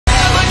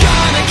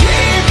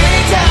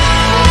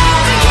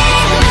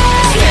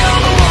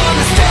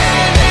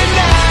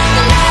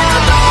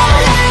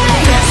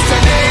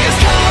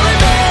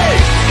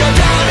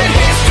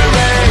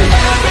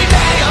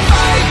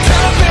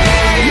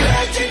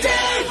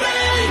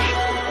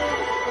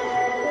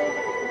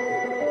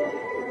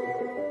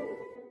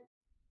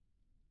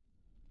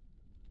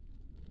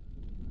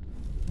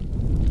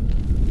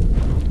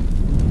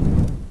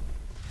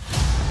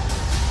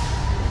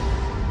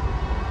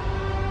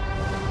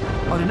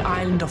an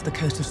island off the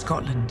coast of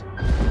Scotland,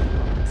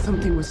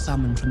 something was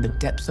summoned from the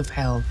depths of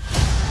hell.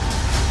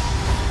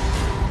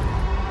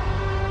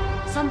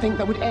 Something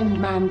that would end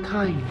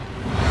mankind.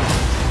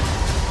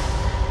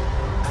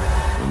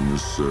 And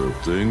this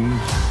thing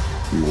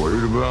you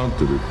worried about,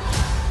 did it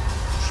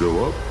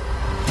show up?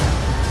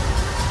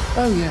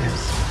 Oh,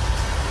 yes.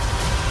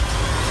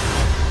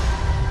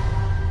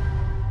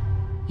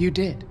 You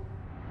did.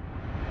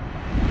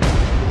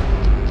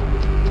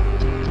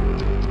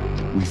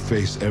 We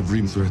face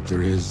every threat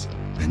there is,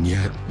 and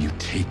yet you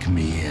take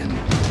me in.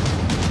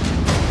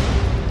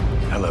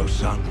 Hello,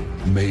 son.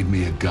 Made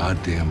me a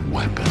goddamn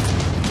weapon.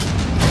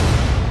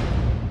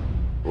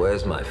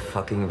 Where's my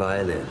fucking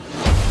violin?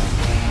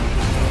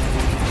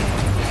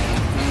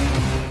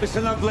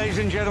 Listen up, ladies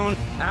and gentlemen.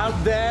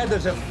 Out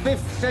there's a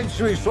 5th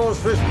century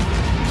sorceress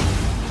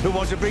who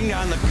wants to bring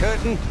down the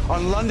curtain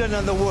on London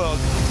and the world.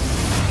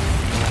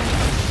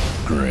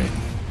 Great.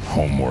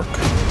 Homework.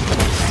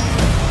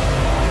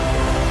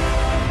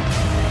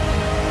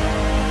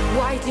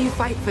 Why do you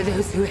fight for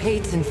those who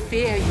hate and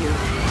fear you?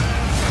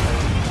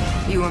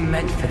 You were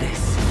meant for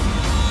this.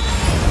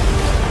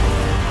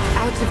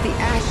 Out of the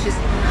ashes,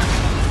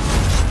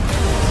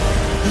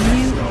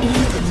 new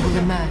Eden will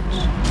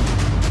emerge.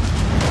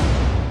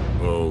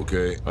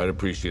 Okay, I'd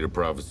appreciate a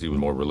prophecy with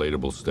more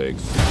relatable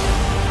stakes.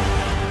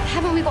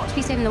 Haven't we got to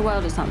be saving the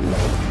world or something?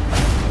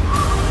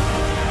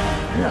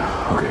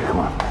 Yeah, okay, come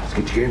on. Let's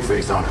get your game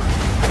face on.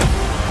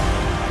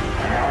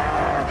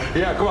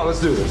 Yeah, come on,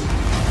 let's do this.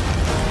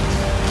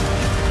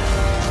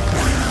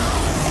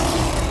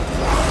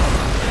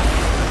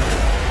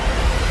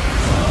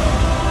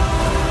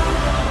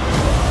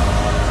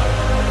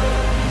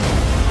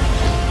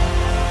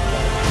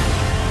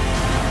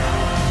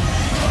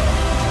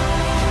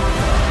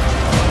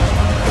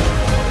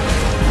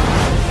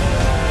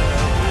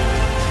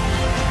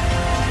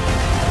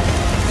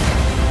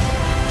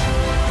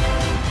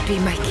 Be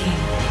my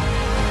king.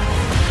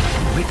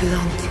 We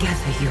belong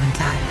together, you and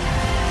I.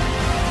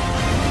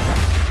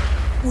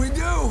 We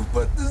do,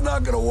 but this is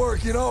not gonna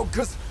work, you know,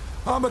 because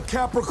I'm a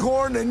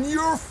Capricorn and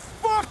you're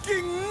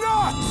fucking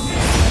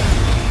nuts!